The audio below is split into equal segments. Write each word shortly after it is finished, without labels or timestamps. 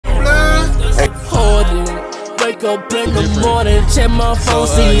wake up in the morning, check my phone,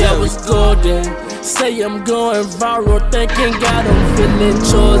 see I was golden. Say I'm going viral, thinking God I'm feeling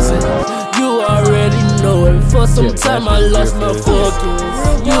chosen. You already know it. For some time I lost my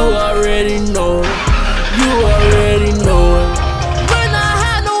focus. You already know it. You already know it. When I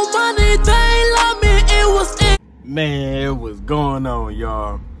had no money, they ain't love me. It was it. Man, what's going on,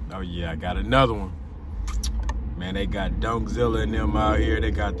 y'all? Oh yeah, I got another one. Man, they got Donkzilla and them out here. They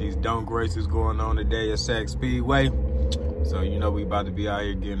got these donk races going on today at Sac Speedway. So, you know, we about to be out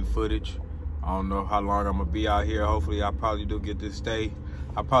here getting footage. I don't know how long I'm gonna be out here. Hopefully, I probably do get to stay.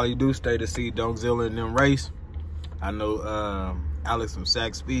 I probably do stay to see Donkzilla and them race. I know Alex from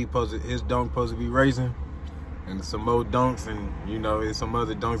Sac Speed, his donk supposed to be racing. And some more donks, and, you know, there's some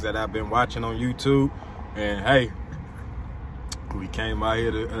other donks that I've been watching on YouTube. And, hey, we came out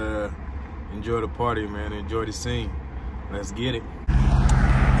here to enjoy the party, man. Enjoy the scene. Let's get it.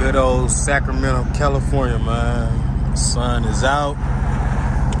 Good old Sacramento, California, man. The sun is out.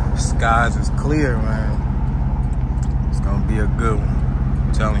 The skies is clear, man. It's gonna be a good one.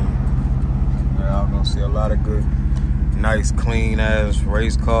 I'm telling you. Y'all gonna see a lot of good, nice, clean ass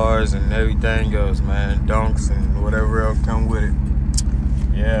race cars and everything else, man. Donks and whatever else come with it.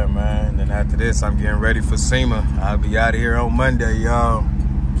 Yeah, man. Then after this, I'm getting ready for SEMA. I'll be out of here on Monday, y'all.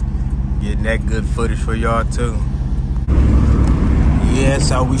 Getting that good footage for y'all too. Yeah,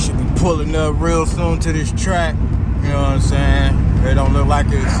 so we should be pulling up real soon to this track. You know what I'm saying? It don't look like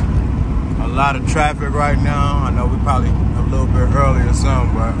it's a lot of traffic right now. I know we probably a little bit early or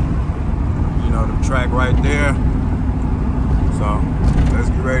something, but you know, the track right there. So let's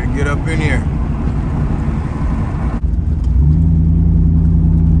get ready to get up in here.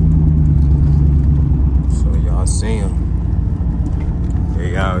 So y'all see them.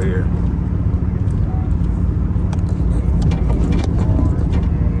 They out here.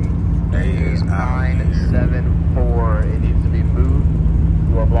 Is 974. It needs to be moved.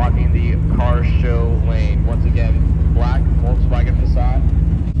 You are blocking the car show lane. Once again, black Volkswagen Passat.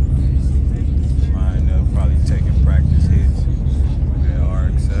 Mine probably taking practice hits with that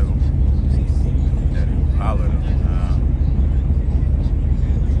RX-7. That Impala.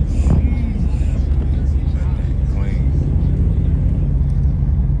 That thing clean.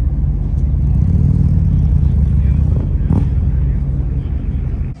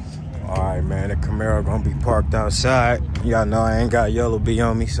 Alright, man, the Camaro gonna be parked outside. Y'all know I ain't got yellow B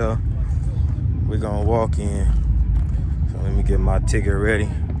on me, so we gonna walk in. So let me get my ticket ready.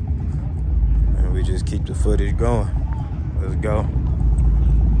 And we just keep the footage going. Let's go.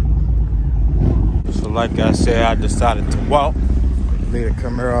 So like I said, I decided to walk. Leave the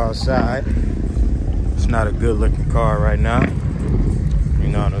Camaro outside. It's not a good looking car right now. You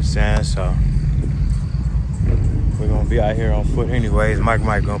know what I'm saying? So we're gonna be out here on foot anyways. Mike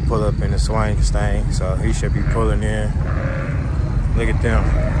gonna pull up in the swing thing, so he should be pulling in. Look at them.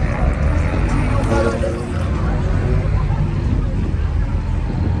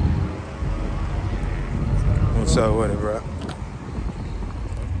 What's up with it, bro?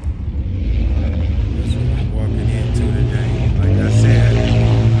 That's what we're walking into today. Like I said,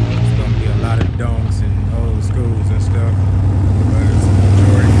 it's gonna be a lot of donks and old schools and stuff. But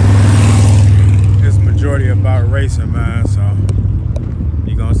it's majority about racing, man, so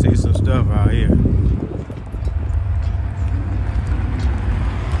you're gonna see some stuff out here.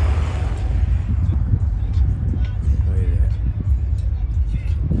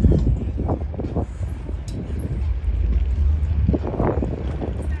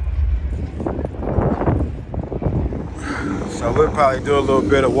 So we'll probably do a little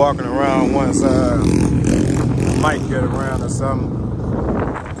bit of walking around once Mike get around or something.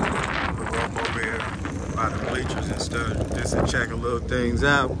 The bleachers and stuff just to check a little things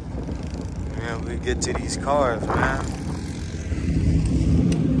out. And we get to these cars, man.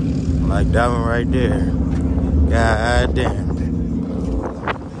 Like that one right there. God damn.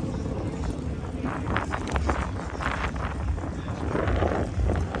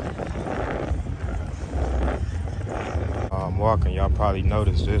 I'm walking, y'all probably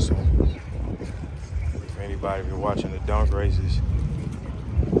noticed this one. If anybody been watching the donk races.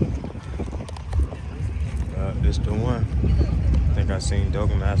 This the one. I think I seen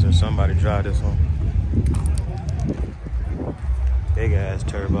Doggamaster or somebody drive this one. Big ass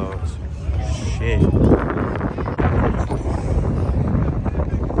turbos. Shit.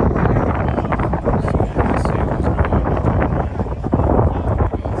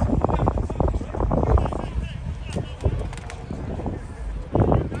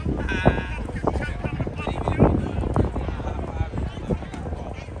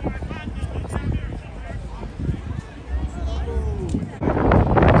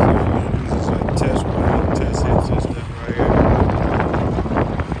 Test hits and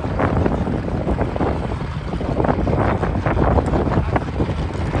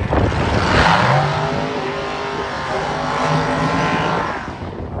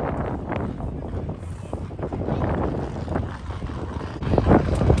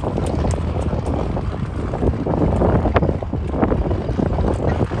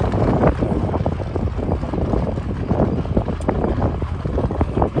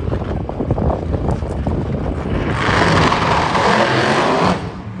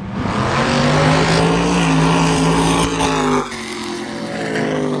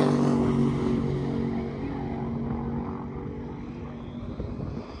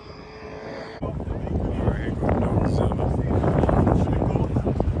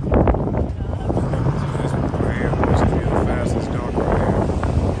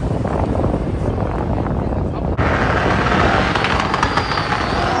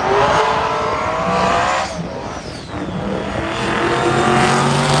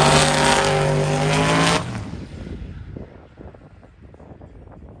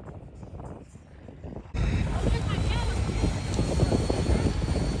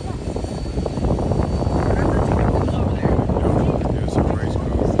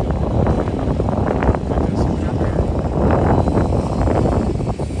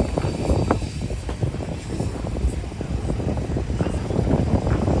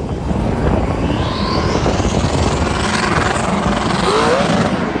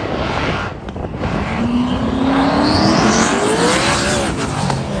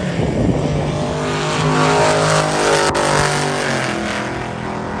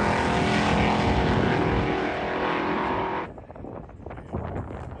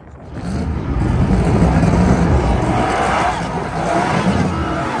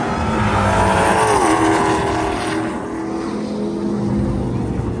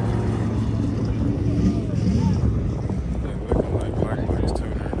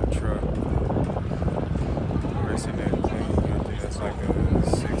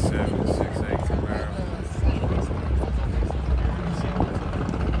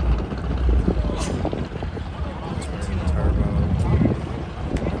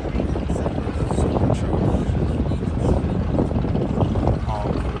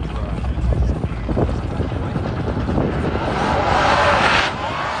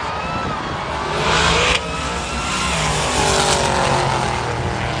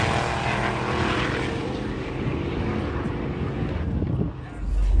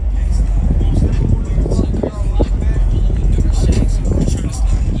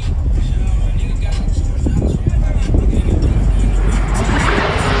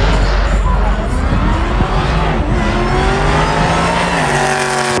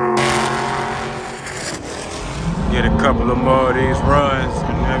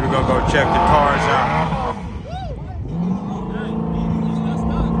we're gonna go check the cars out.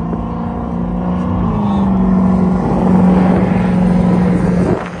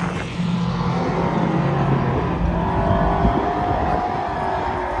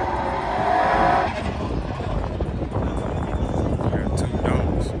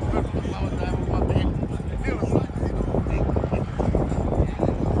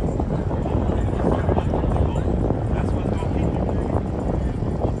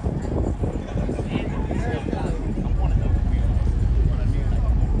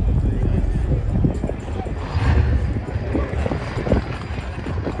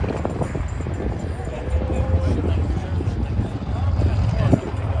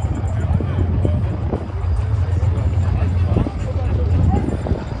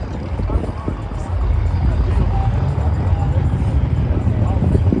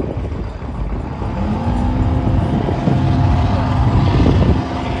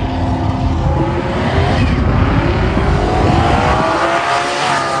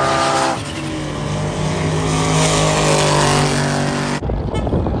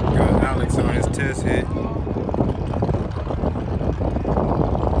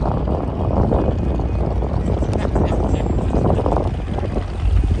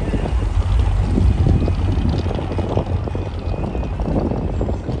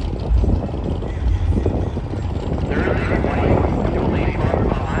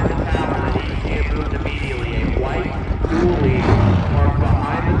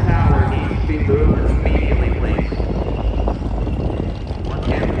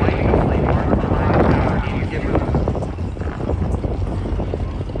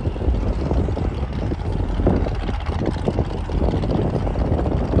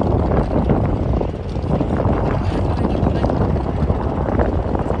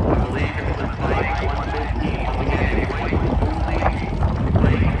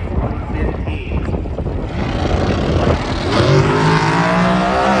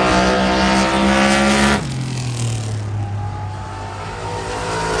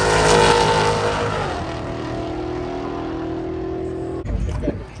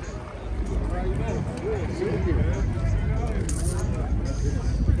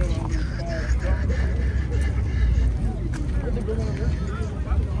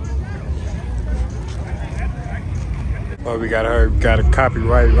 Well, we got a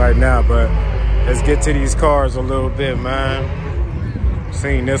copyright right now, but let's get to these cars a little bit, man.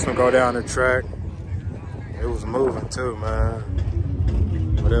 Seen this one go down the track. It was moving too, man.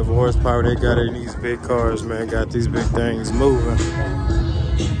 Whatever horsepower they got in these big cars, man, got these big things moving.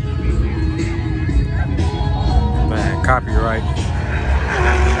 Man, copyright.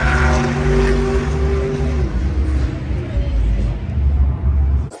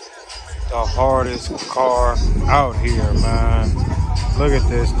 The hardest car out here, man. Look at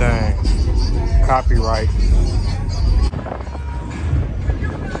this thing. Copyright.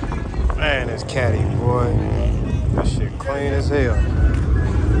 Man, it's caddy, boy. This shit clean as hell.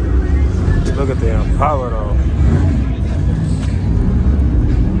 Look at the Impala though.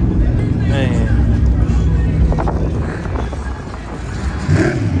 Man.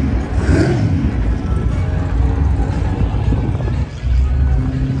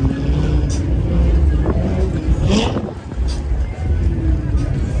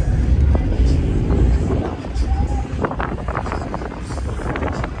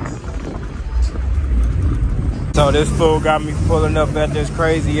 So this fool got me pulling up at this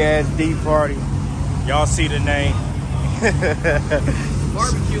crazy ass D party. Y'all see the name.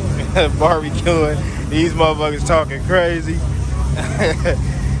 Barbecuing. Barbecuing. These motherfuckers talking crazy.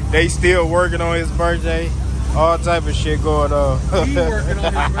 They still working on his birthday. All type of shit going on. He working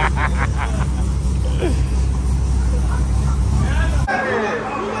on his birthday.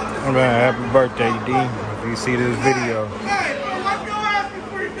 Man, happy birthday, D. If you see this video.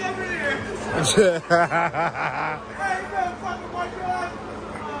 Hey, man, fucking wipe your ass.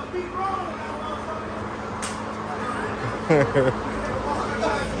 Be wrong.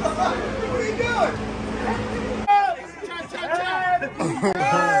 What are you doing?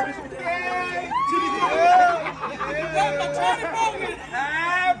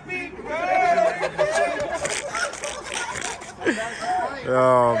 Happy birthday.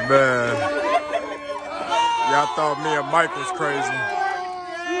 Oh, man. Y'all thought me and Mike was crazy.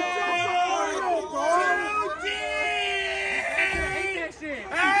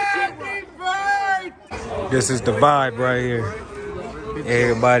 This is the vibe right here.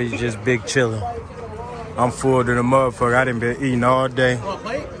 Everybody's just big chilling. I'm full to the motherfucker. I done been eating all day.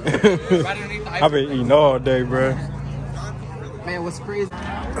 I've been eating all day, bro. Man, what's crazy?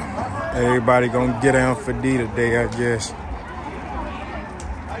 Everybody gonna get down for D today, I guess.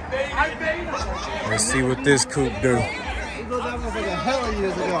 Let's see what this coupe do.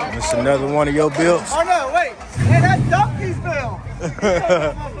 It's another one of your builds. Oh no, wait. Hey, that's Donkey's bill.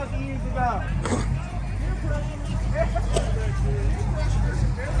 Motherfucking years ago.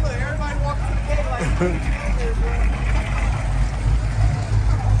 Everybody walks through the gate like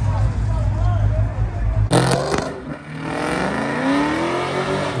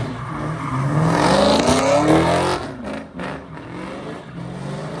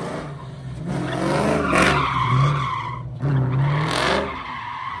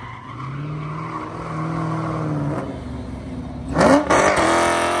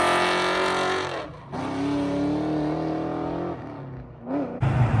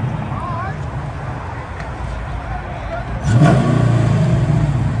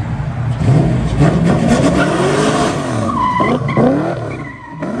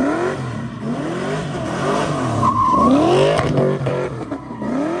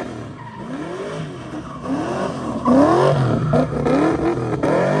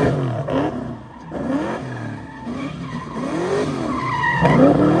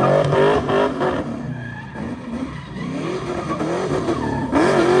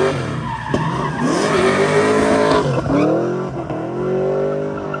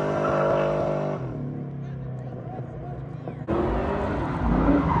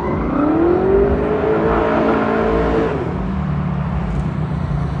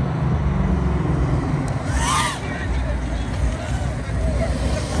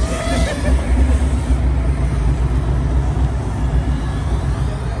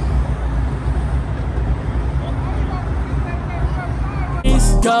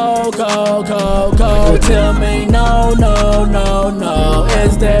Go, go, go, go, tell me no, no, no, no.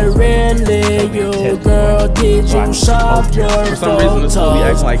 Is that really you, girl? Did you shop your photos? For some reason this movie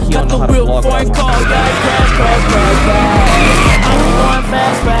acting like he don't know how to vlog. I'm going fast,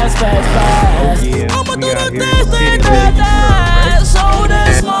 fast, fast, fast. Yeah, I'ma we do out the here in the things city, that so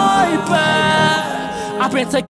that's my bad. I've been taking